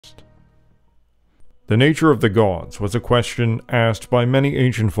The nature of the gods was a question asked by many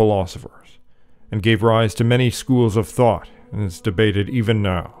ancient philosophers, and gave rise to many schools of thought, and is debated even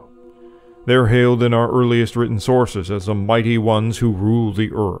now. They are hailed in our earliest written sources as the mighty ones who rule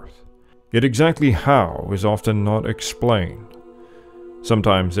the earth, yet exactly how is often not explained.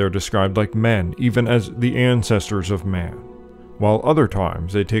 Sometimes they are described like men, even as the ancestors of man, while other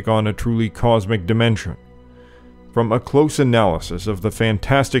times they take on a truly cosmic dimension. From a close analysis of the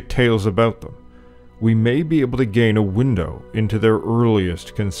fantastic tales about them, we may be able to gain a window into their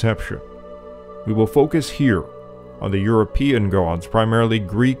earliest conception. We will focus here on the European gods, primarily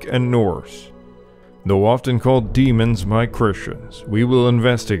Greek and Norse. Though often called demons by Christians, we will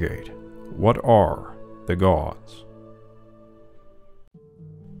investigate what are the gods.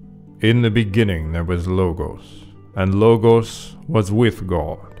 In the beginning there was Logos, and Logos was with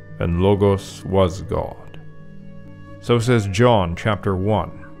God, and Logos was God. So says John chapter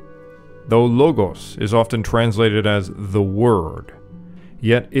 1. Though Logos is often translated as the Word,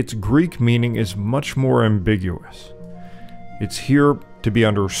 yet its Greek meaning is much more ambiguous. It's here to be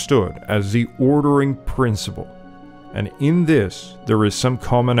understood as the ordering principle, and in this there is some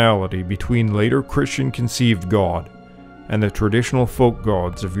commonality between later Christian conceived God and the traditional folk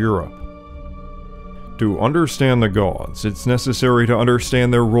gods of Europe. To understand the gods, it's necessary to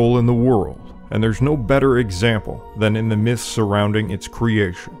understand their role in the world, and there's no better example than in the myths surrounding its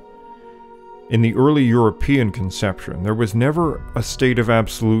creation. In the early European conception, there was never a state of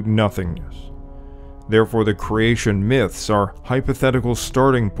absolute nothingness. Therefore, the creation myths are hypothetical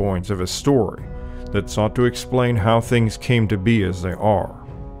starting points of a story that sought to explain how things came to be as they are.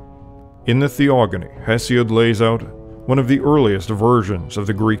 In the Theogony, Hesiod lays out one of the earliest versions of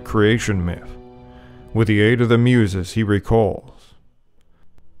the Greek creation myth. With the aid of the Muses, he recalls,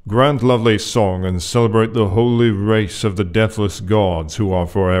 "Grant lovely song and celebrate the holy race of the deathless gods who are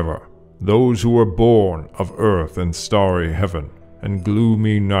forever. Those who were born of earth and starry heaven, and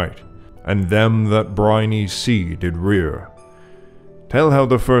gloomy night, and them that briny sea did rear. Tell how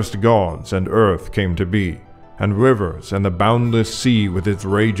the first gods and earth came to be, and rivers and the boundless sea with its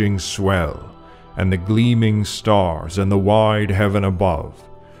raging swell, and the gleaming stars and the wide heaven above,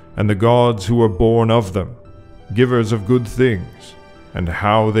 and the gods who were born of them, givers of good things, and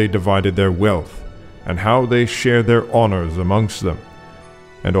how they divided their wealth, and how they shared their honors amongst them,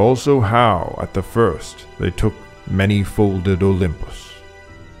 and also how, at the first, they took many-folded Olympus."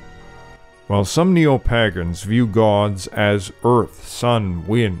 While some neo-pagans view gods as earth, sun,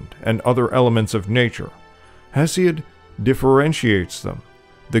 wind, and other elements of nature, Hesiod differentiates them.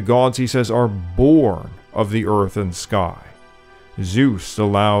 The gods, he says, are born of the earth and sky. Zeus, the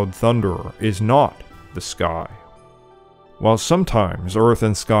loud thunderer, is not the sky. While sometimes earth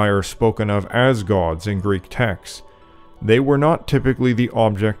and sky are spoken of as gods in Greek texts, they were not typically the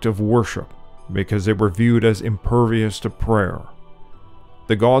object of worship, because they were viewed as impervious to prayer.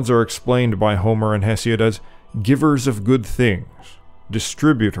 The gods are explained by Homer and Hesiod as givers of good things,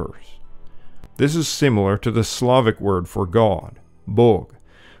 distributors. This is similar to the Slavic word for god, bog,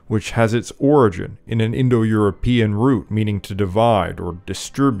 which has its origin in an Indo-European root meaning to divide or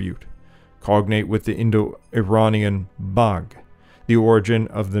distribute, cognate with the Indo-Iranian bag, the origin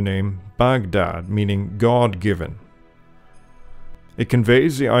of the name Baghdad meaning God-given. It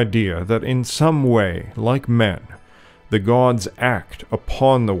conveys the idea that in some way, like men, the gods act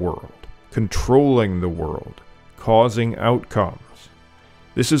upon the world, controlling the world, causing outcomes.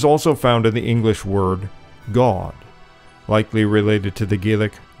 This is also found in the English word God, likely related to the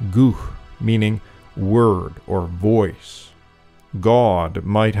Gaelic guch, meaning word or voice. God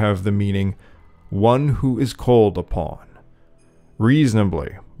might have the meaning one who is called upon.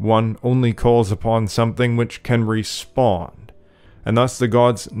 Reasonably, one only calls upon something which can respond, and thus the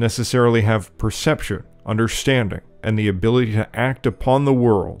gods necessarily have perception, understanding, and the ability to act upon the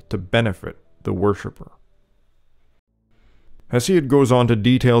world to benefit the worshipper. Hesiod goes on to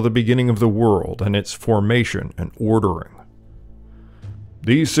detail the beginning of the world and its formation and ordering.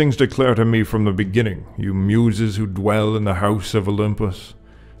 "These things declare to me from the beginning, you muses who dwell in the house of Olympus,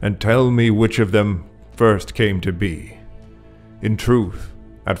 and tell me which of them first came to be. In truth,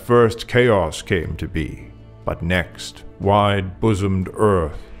 at first chaos came to be, but next, wide-bosomed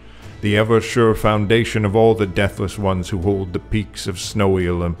earth, the ever-sure foundation of all the deathless ones who hold the peaks of snowy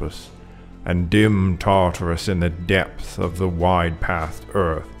Olympus, and dim Tartarus in the depth of the wide-pathed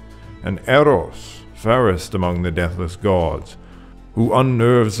earth, and Eros, fairest among the deathless gods, who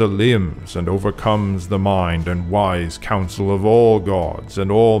unnerves the limbs and overcomes the mind and wise counsel of all gods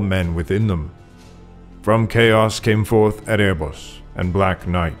and all men within them. From chaos came forth Erebus and black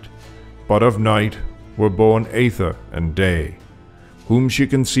night, but of night were born Aether and Day, whom she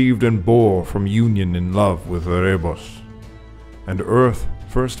conceived and bore from union in love with Erebos. And earth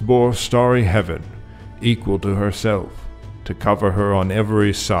first bore starry heaven, equal to herself, to cover her on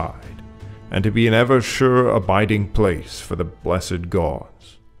every side, and to be an ever sure abiding place for the blessed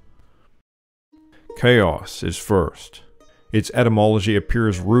gods. Chaos is first. Its etymology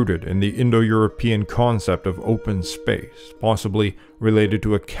appears rooted in the Indo-European concept of open space, possibly related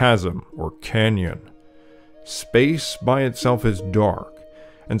to a chasm or canyon. Space by itself is dark,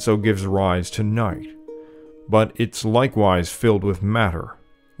 and so gives rise to night, but it's likewise filled with matter,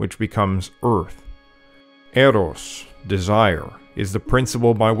 which becomes earth. Eros, desire, is the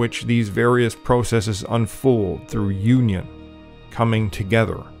principle by which these various processes unfold through union, coming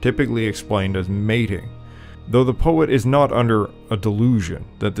together, typically explained as mating, though the poet is not under a delusion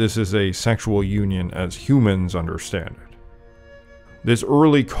that this is a sexual union as humans understand it. This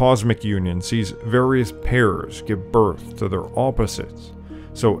early cosmic union sees various pairs give birth to their opposites,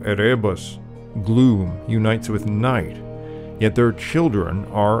 so Erebus, gloom, unites with night, yet their children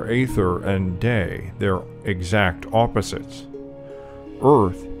are Aether and Day, their exact opposites.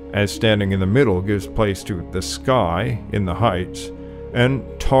 Earth, as standing in the middle, gives place to the sky in the heights, and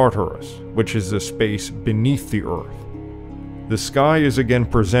Tartarus, which is the space beneath the earth. The sky is again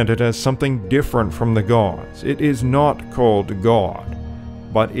presented as something different from the gods. It is not called God,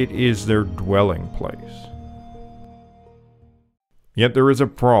 but it is their dwelling place. Yet there is a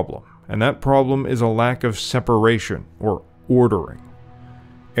problem, and that problem is a lack of separation or ordering.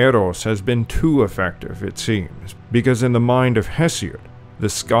 Eros has been too effective, it seems, because in the mind of Hesiod, the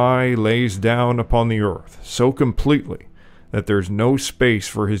sky lays down upon the earth so completely that there's no space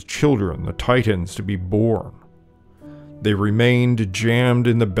for his children, the Titans, to be born. They remained jammed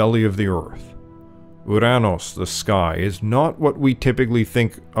in the belly of the earth. Uranos, the sky, is not what we typically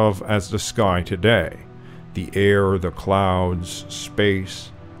think of as the sky today, the air, the clouds,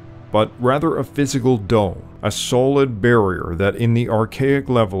 space, but rather a physical dome, a solid barrier that in the archaic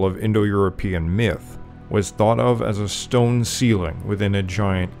level of Indo-European myth was thought of as a stone ceiling within a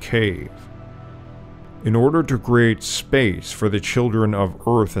giant cave. In order to create space for the children of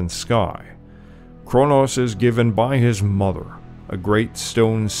earth and sky, Kronos is given by his mother a great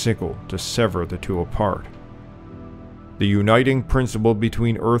stone sickle to sever the two apart. The uniting principle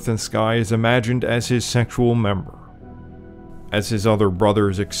between earth and sky is imagined as his sexual member. As his other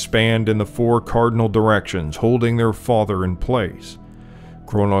brothers expand in the four cardinal directions, holding their father in place,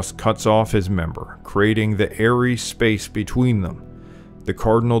 Kronos cuts off his member, creating the airy space between them, the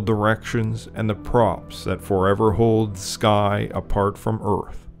cardinal directions and the props that forever hold the sky apart from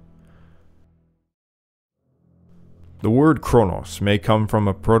earth. The word Kronos may come from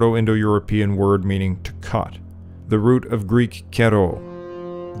a Proto-Indo-European word meaning to cut, the root of Greek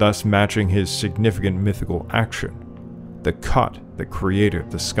kero, thus matching his significant mythical action, the cut that created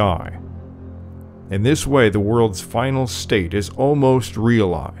the sky. In this way, the world's final state is almost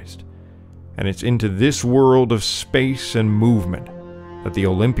realized, and it's into this world of space and movement that the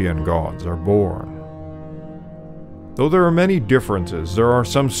Olympian gods are born. Though there are many differences, there are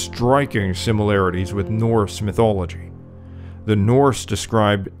some striking similarities with Norse mythology. The Norse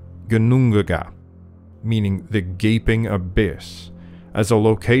described Ginnungagap, meaning the gaping abyss, as a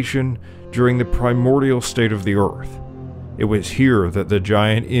location during the primordial state of the earth. It was here that the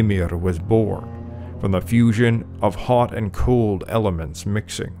giant Ymir was born, from the fusion of hot and cold elements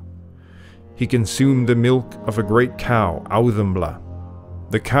mixing. He consumed the milk of a great cow, Auðumbla.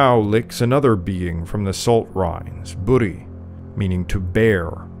 The cow licks another being from the salt rinds, Buri, meaning to bear,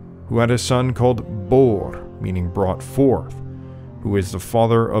 who had a son called Bor, meaning brought forth, who is the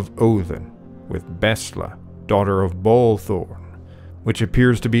father of Odin, with Bestla, daughter of Bolthorn, which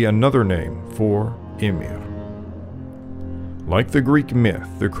appears to be another name for Ymir. Like the Greek myth,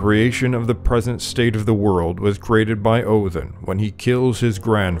 the creation of the present state of the world was created by Odin when he kills his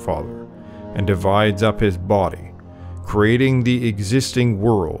grandfather and divides up his body, creating the existing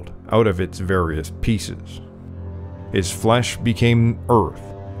world out of its various pieces. His flesh became earth,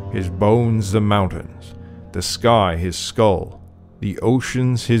 his bones the mountains, the sky his skull, the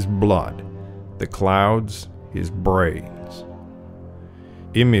oceans his blood, the clouds his brains.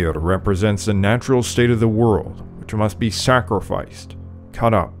 Ymir represents the natural state of the world, which must be sacrificed,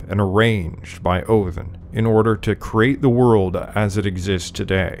 cut up, and arranged by Odin in order to create the world as it exists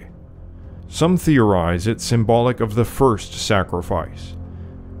today. Some theorize it's symbolic of the first sacrifice,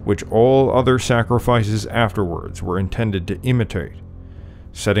 which all other sacrifices afterwards were intended to imitate,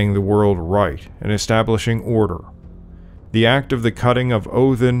 setting the world right and establishing order. The act of the cutting of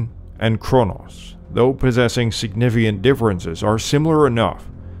Odin and Kronos, though possessing significant differences, are similar enough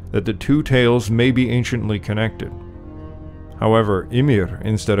that the two tales may be anciently connected. However, Ymir,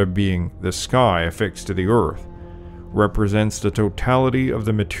 instead of being the sky affixed to the earth, represents the totality of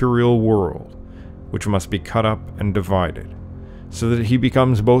the material world, which must be cut up and divided, so that he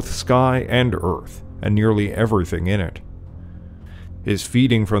becomes both sky and earth, and nearly everything in it. His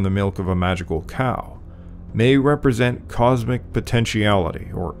feeding from the milk of a magical cow may represent cosmic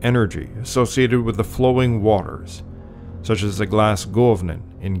potentiality or energy associated with the flowing waters, such as the glass govnen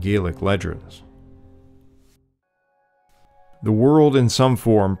in Gaelic legends. The world in some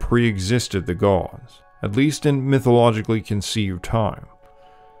form pre-existed the gods, at least in mythologically conceived time.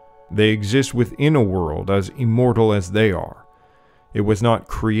 They exist within a world as immortal as they are. It was not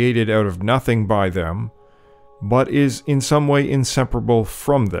created out of nothing by them, but is in some way inseparable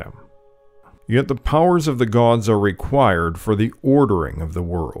from them. Yet the powers of the gods are required for the ordering of the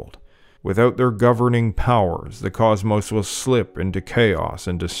world. Without their governing powers, the cosmos will slip into chaos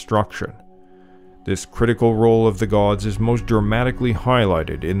and destruction. This critical role of the gods is most dramatically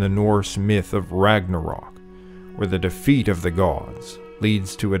highlighted in the Norse myth of Ragnarok, where the defeat of the gods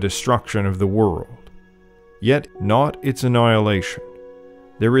leads to a destruction of the world, yet not its annihilation.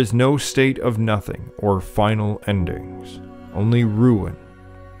 There is no state of nothing or final endings, only ruin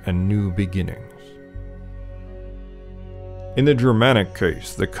and new beginnings. In the Germanic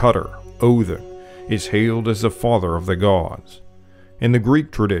case, the cutter, Odin, is hailed as the father of the gods. In the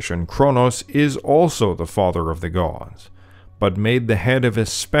Greek tradition, Kronos is also the father of the gods, but made the head of a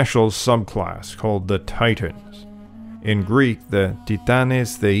special subclass called the Titans. In Greek, the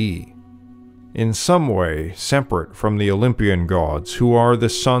Titanes Theoi, in some way separate from the Olympian gods, who are the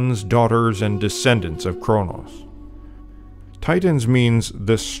sons, daughters, and descendants of Kronos. Titans means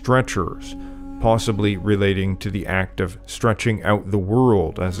the stretchers, possibly relating to the act of stretching out the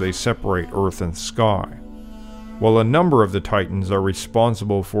world as they separate earth and sky. While a number of the Titans are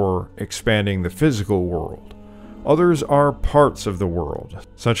responsible for expanding the physical world, others are parts of the world,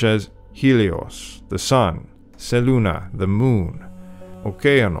 such as Helios, the sun, Seluna, the moon,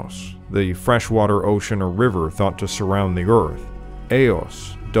 Okeanos, the freshwater ocean or river thought to surround the earth,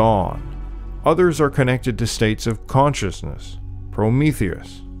 Eos, dawn. Others are connected to states of consciousness,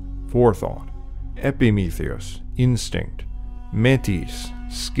 Prometheus, forethought, Epimetheus, instinct, Metis,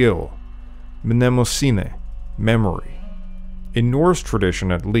 skill, Mnemosine, memory. In Norse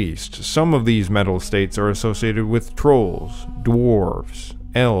tradition at least, some of these mental states are associated with trolls, dwarves,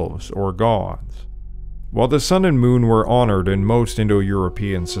 elves, or gods. While the sun and moon were honored in most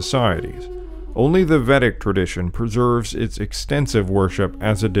Indo-European societies, only the Vedic tradition preserves its extensive worship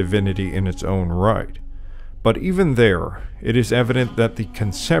as a divinity in its own right. But even there, it is evident that the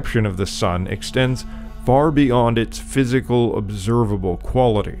conception of the sun extends far beyond its physical, observable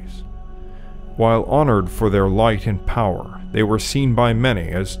qualities. While honored for their light and power, they were seen by many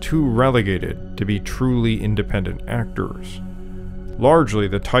as too relegated to be truly independent actors. Largely,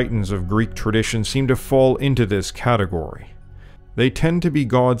 the Titans of Greek tradition seem to fall into this category. They tend to be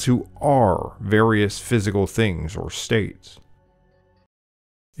gods who are various physical things or states.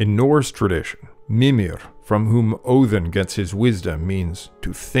 In Norse tradition, Mimir, from whom Odin gets his wisdom, means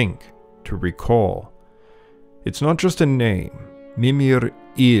to think, to recall. It's not just a name. Mimir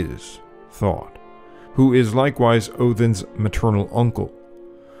is thought, who is likewise Odin's maternal uncle.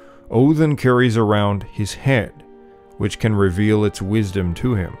 Odin carries around his head, which can reveal its wisdom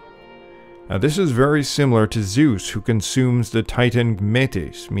to him. Now this is very similar to Zeus, who consumes the Titan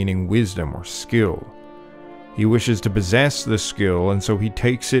Metis, meaning wisdom or skill. He wishes to possess the skill, and so he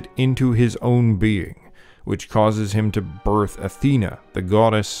takes it into his own being, which causes him to birth Athena, the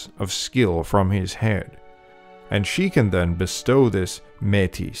goddess of skill, from his head. And she can then bestow this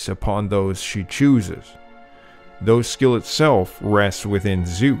metis upon those she chooses. Though skill itself rests within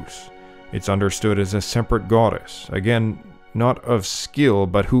Zeus, it's understood as a separate goddess, again, not of skill,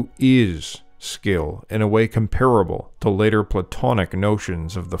 but who is skill, in a way comparable to later Platonic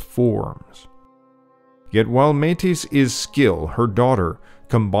notions of the forms. Yet while Metis is skill, her daughter,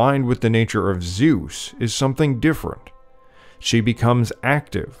 combined with the nature of Zeus, is something different. She becomes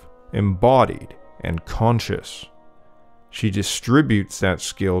active, embodied, and conscious. She distributes that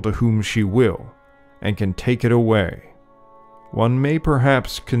skill to whom she will, and can take it away. One may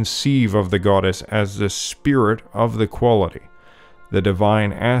perhaps conceive of the goddess as the spirit of the quality, the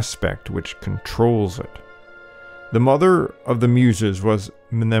divine aspect which controls it. The mother of the Muses was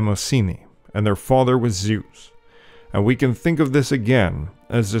Mnemosine, and their father was Zeus, and we can think of this again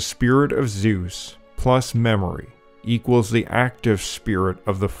as the spirit of Zeus plus memory equals the active spirit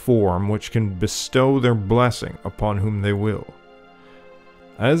of the form, which can bestow their blessing upon whom they will.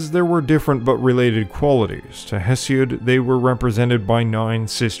 As there were different but related qualities, to Hesiod they were represented by 9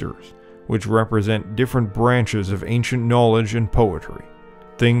 sisters, which represent different branches of ancient knowledge and poetry,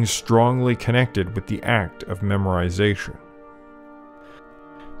 things strongly connected with the act of memorization.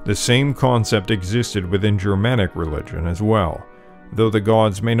 The same concept existed within Germanic religion as well, though the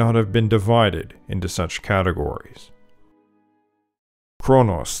gods may not have been divided into such categories.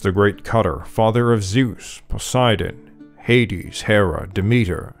 Kronos, the great cutter, father of Zeus, Poseidon, Hades, Hera,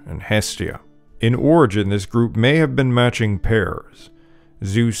 Demeter, and Hestia. In origin, this group may have been matching pairs.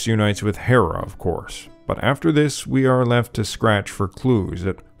 Zeus unites with Hera, of course, but after this we are left to scratch for clues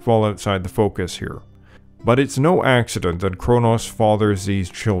that fall outside the focus here. But it's no accident that Kronos fathers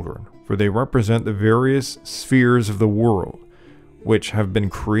these children, for they represent the various spheres of the world, which have been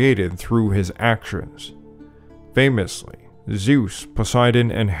created through his actions. Famously, Zeus,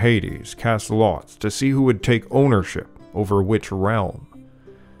 Poseidon, and Hades cast lots to see who would take ownership over which realm.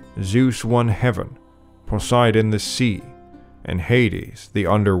 Zeus won heaven, Poseidon the sea, and Hades the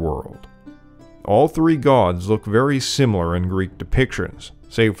underworld. All three gods look very similar in Greek depictions,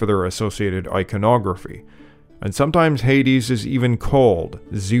 save for their associated iconography, and sometimes Hades is even called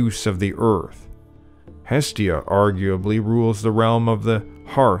Zeus of the earth. Hestia arguably rules the realm of the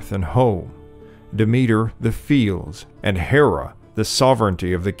hearth and home, Demeter the fields, and Hera the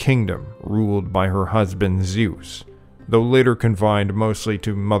sovereignty of the kingdom ruled by her husband Zeus, though later confined mostly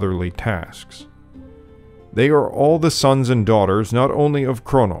to motherly tasks. They are all the sons and daughters not only of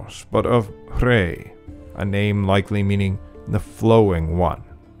Kronos, but of Rhea, a name likely meaning the flowing one.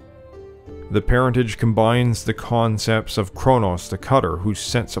 The parentage combines the concepts of Kronos the cutter who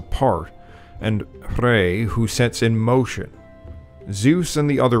sets apart, and Rhea who sets in motion. Zeus and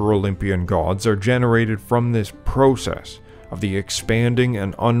the other Olympian gods are generated from this process of the expanding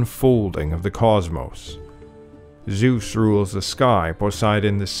and unfolding of the cosmos. Zeus rules the sky,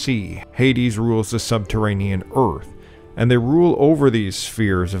 Poseidon the sea, Hades rules the subterranean earth, and they rule over these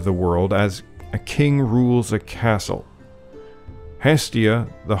spheres of the world as a king rules a castle. Hestia,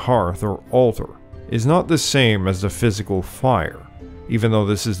 the hearth or altar, is not the same as the physical fire, even though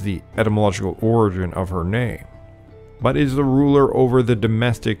this is the etymological origin of her name, but is the ruler over the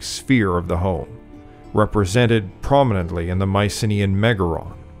domestic sphere of the home, represented prominently in the Mycenaean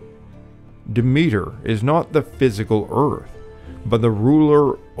Megaron. Demeter is not the physical earth, but the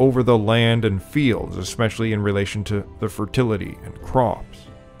ruler over the land and fields, especially in relation to the fertility and crops.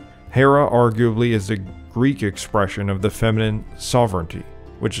 Hera arguably is the Greek expression of the feminine sovereignty,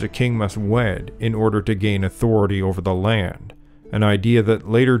 which the king must wed in order to gain authority over the land, an idea that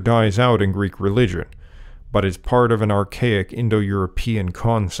later dies out in Greek religion, but is part of an archaic Indo-European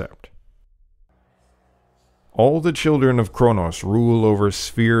concept. All the children of Kronos rule over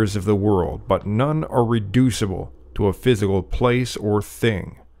spheres of the world, but none are reducible to a physical place or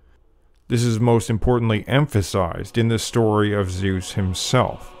thing. This is most importantly emphasized in the story of Zeus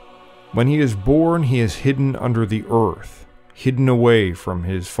himself. When he is born, he is hidden under the earth, hidden away from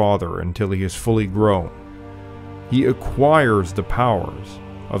his father until he is fully grown. He acquires the powers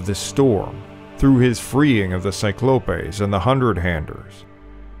of the storm through his freeing of the Cyclopes and the Hundred-Handers.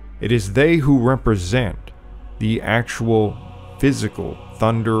 It is they who represent the actual physical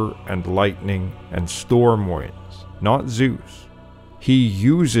thunder and lightning and storm winds, not Zeus. He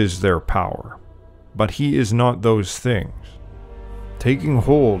uses their power, but he is not those things. Taking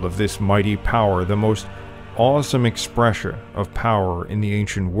hold of this mighty power, the most awesome expression of power in the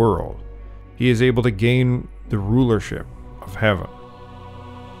ancient world, he is able to gain the rulership of heaven.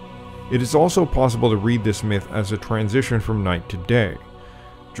 It is also possible to read this myth as a transition from night to day.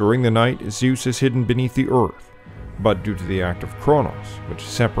 During the night, Zeus is hidden beneath the earth, but due to the act of Kronos, which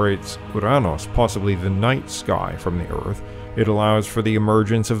separates Uranos, possibly the night sky, from the earth, it allows for the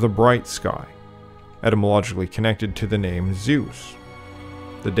emergence of the bright sky, etymologically connected to the name Zeus.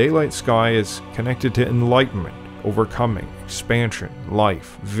 The daylight sky is connected to enlightenment, overcoming, expansion,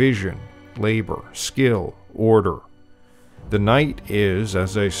 life, vision, labor, skill, order. The night is,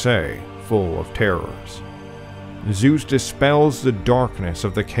 as they say, full of terrors. Zeus dispels the darkness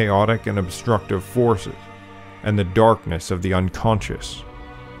of the chaotic and obstructive forces, and the darkness of the unconscious.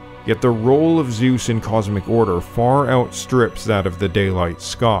 Yet the role of Zeus in cosmic order far outstrips that of the daylight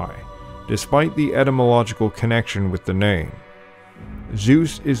sky, despite the etymological connection with the name.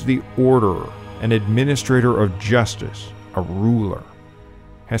 Zeus is the orderer, an administrator of justice, a ruler.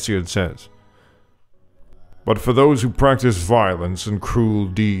 Hesiod says, "But for those who practice violence and cruel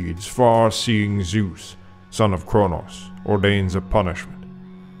deeds, far-seeing Zeus, son of Kronos, ordains a punishment.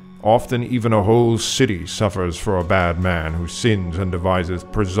 Often even a whole city suffers for a bad man who sins and devises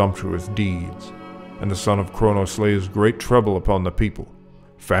presumptuous deeds, and the son of Kronos lays great trouble upon the people,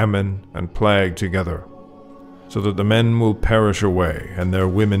 famine and plague together. so that the men will perish away, and their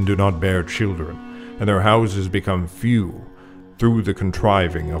women do not bear children, and their houses become few, through the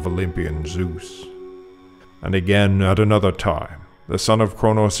contriving of Olympian Zeus. And again, at another time, the son of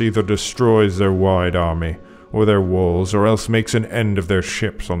Kronos either destroys their wide army, or their walls, or else makes an end of their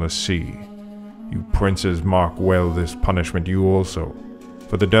ships on the sea. You princes mark well this punishment, you also,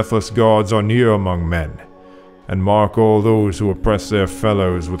 for the deathless gods are near among men, and mark all those who oppress their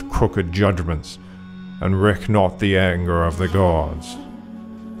fellows with crooked judgments, and reck not the anger of the gods.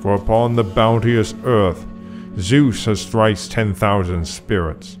 For upon the bounteous earth Zeus has thrice 10,000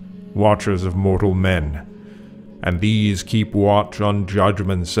 spirits, watchers of mortal men, and these keep watch on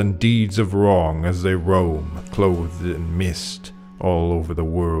judgments and deeds of wrong as they roam, clothed in mist, all over the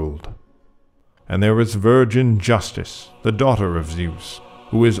world. And there is Virgin Justice, the daughter of Zeus,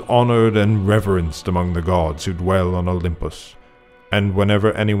 who is honored and reverenced among the gods who dwell on Olympus, and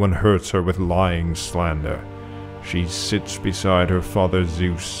whenever anyone hurts her with lying slander, she sits beside her father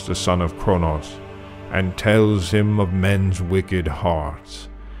Zeus, the son of Kronos, and tells him of men's wicked hearts,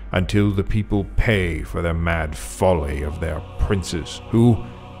 until the people pay for their mad folly of their princes, who,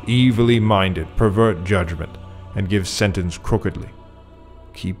 evilly minded, pervert judgment, and give sentence crookedly.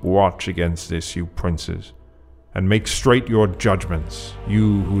 Keep watch against this, you princes, and make straight your judgments,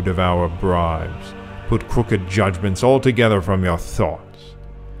 you who devour bribes. Put crooked judgments altogether from your thoughts.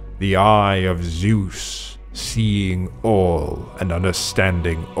 The eye of Zeus, seeing all and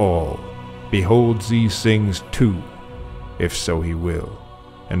understanding all, beholds these things too, if so he will,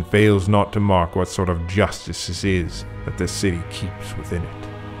 and fails not to mark what sort of justice this is that the city keeps within it.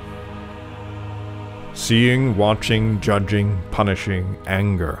 Seeing, watching, judging, punishing,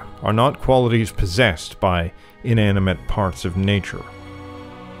 anger are not qualities possessed by inanimate parts of nature.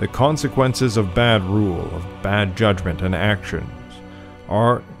 The consequences of bad rule, of bad judgment and actions,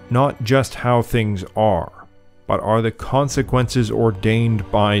 are not just how things are, but are the consequences ordained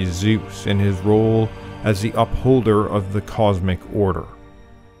by Zeus in his role as the upholder of the cosmic order.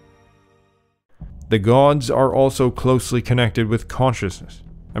 The gods are also closely connected with consciousness,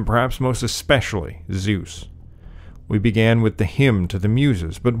 and perhaps most especially Zeus. We began with the hymn to the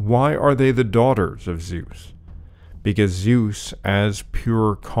Muses, but why are they the daughters of Zeus? Because Zeus, as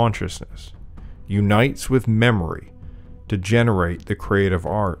pure consciousness, unites with memory to generate the creative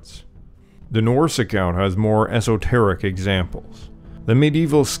arts. The Norse account has more esoteric examples. The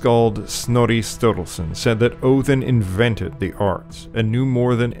medieval skald Snorri Sturluson said that Odin invented the arts and knew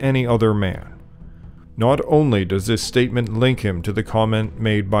more than any other man. Not only does this statement link him to the comment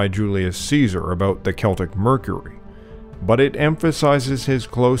made by Julius Caesar about the Celtic Mercury, but it emphasizes his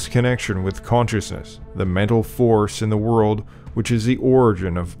close connection with consciousness, the mental force in the world which is the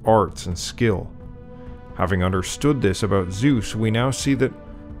origin of arts and skill. Having understood this about Zeus, we now see that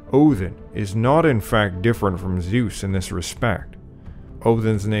Odin is not in fact different from Zeus in this respect.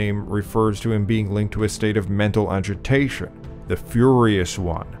 Odin's name refers to him being linked to a state of mental agitation, the furious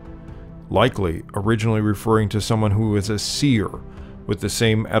one, likely originally referring to someone who is a seer, with the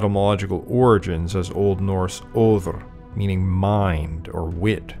same etymological origins as Old Norse óður, meaning mind or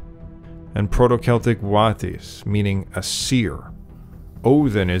wit, and Proto-Celtic vatis, meaning a seer.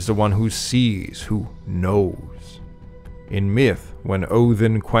 Odin is the one who sees, who knows. In myth, when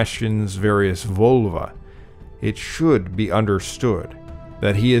Odin questions various vulva, it should be understood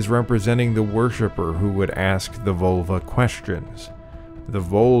that he is representing the worshipper who would ask the vulva questions. The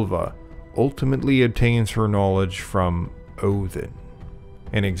vulva ultimately obtains her knowledge from Odin,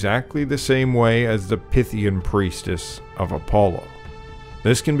 in exactly the same way as the Pythian priestess of Apollo.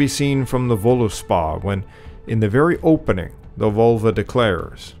 This can be seen from the Voluspa when, in the very opening, the vulva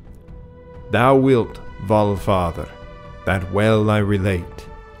declares, "Thou wilt, Valfather, that well I relate,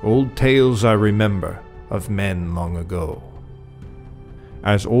 old tales I remember of men long ago."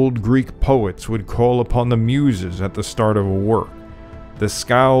 As old Greek poets would call upon the muses at the start of a work, the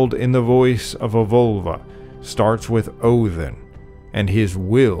skald in the voice of a vulva starts with Odin and his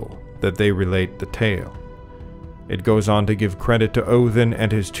will that they relate the tale. It goes on to give credit to Odin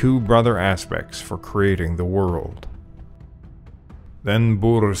and his two brother aspects for creating the world. Then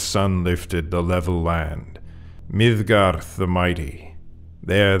Bur's son lifted the level land, Midgard the mighty.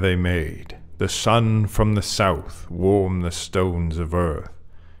 There they made the sun from the south warm the stones of earth,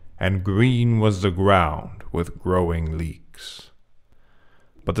 and green was the ground with growing leeks.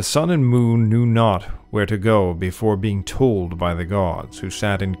 But the sun and moon knew not where to go before being told by the gods, who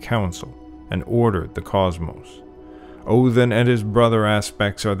sat in council and ordered the cosmos. Odin and his brother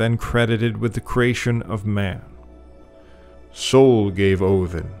aspects are then credited with the creation of man. Soul gave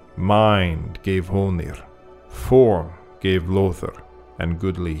Odin, mind gave Honir, form gave Lothar, and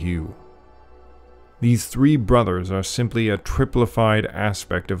goodly hue. These three brothers are simply a triplified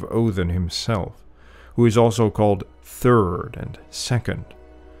aspect of Odin himself, who is also called third and second.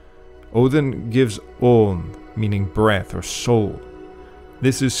 Odin gives Omen, meaning breath or soul.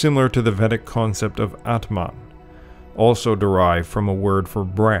 This is similar to the Vedic concept of Atman, also derived from a word for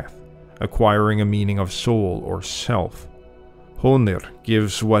breath, acquiring a meaning of soul or self. Honir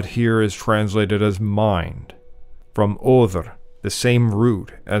gives what here is translated as mind, from Odr, the same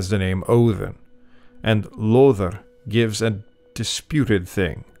root as the name Odin, and Lodr gives a disputed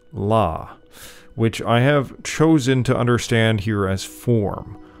thing, La, which I have chosen to understand here as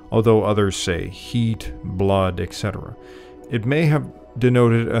form, although others say heat, blood, etc. It may have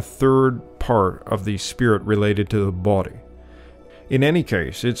denoted a third part of the spirit related to the body. In any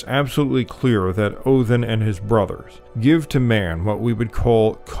case, it's absolutely clear that Odin and his brothers give to man what we would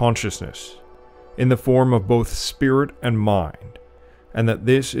call consciousness, in the form of both spirit and mind, and that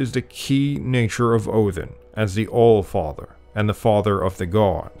this is the key nature of Odin as the All-Father and the father of the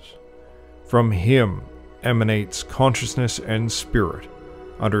gods. From him emanates consciousness and spirit,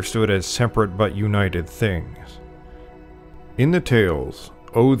 understood as separate but united things. In the tales,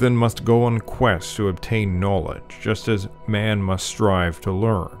 Odin must go on quests to obtain knowledge, just as man must strive to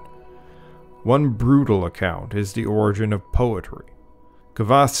learn. One brutal account is the origin of poetry.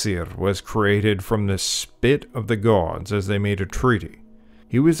 Kvasir was created from the spit of the gods as they made a treaty.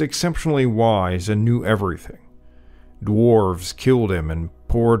 He was exceptionally wise and knew everything. Dwarves killed him and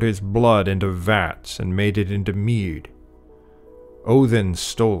poured his blood into vats and made it into mead. Odin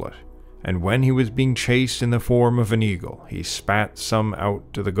stole it, and when he was being chased in the form of an eagle, he spat some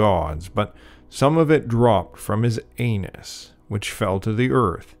out to the gods, but some of it dropped from his anus, which fell to the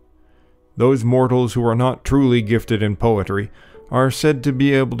earth. Those mortals who are not truly gifted in poetry are said to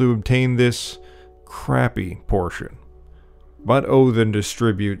be able to obtain this crappy portion. But Odin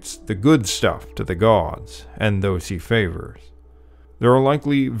distributes the good stuff to the gods and those he favors. There are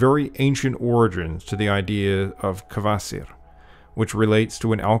likely very ancient origins to the idea of kvasir, which relates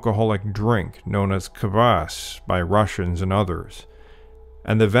to an alcoholic drink known as kvass by Russians and others,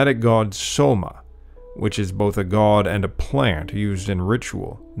 and the Vedic god Soma, which is both a god and a plant used in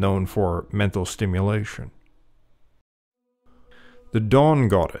ritual, known for mental stimulation. The dawn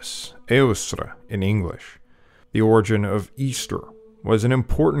goddess, Eostre in English, the origin of Easter, was an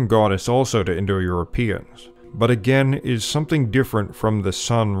important goddess also to Indo-Europeans, but again is something different from the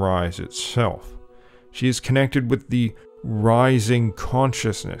sunrise itself. She is connected with the rising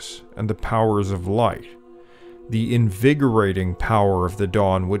consciousness and the powers of light, the invigorating power of the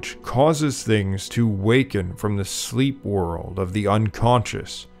dawn which causes things to waken from the sleep world of the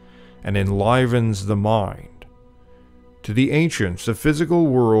unconscious and enlivens the mind. To the ancients, the physical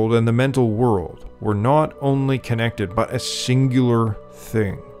world and the mental world were not only connected but a singular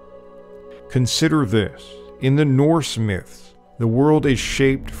thing. Consider this. In the Norse myths, the world is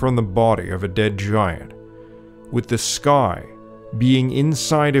shaped from the body of a dead giant, with the sky being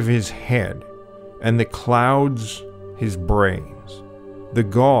inside of his head and the clouds his brains. The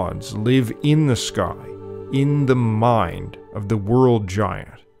gods live in the sky, in the mind of the world giant.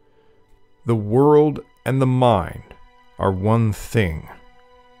 The world and the mind are one thing,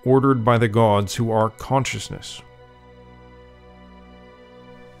 ordered by the gods who are consciousness.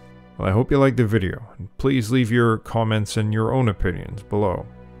 Well, I hope you liked the video, and please leave your comments and your own opinions below.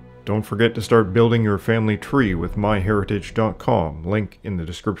 Don't forget to start building your family tree with myheritage.com, link in the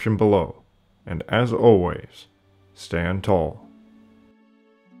description below. And as always, stand tall.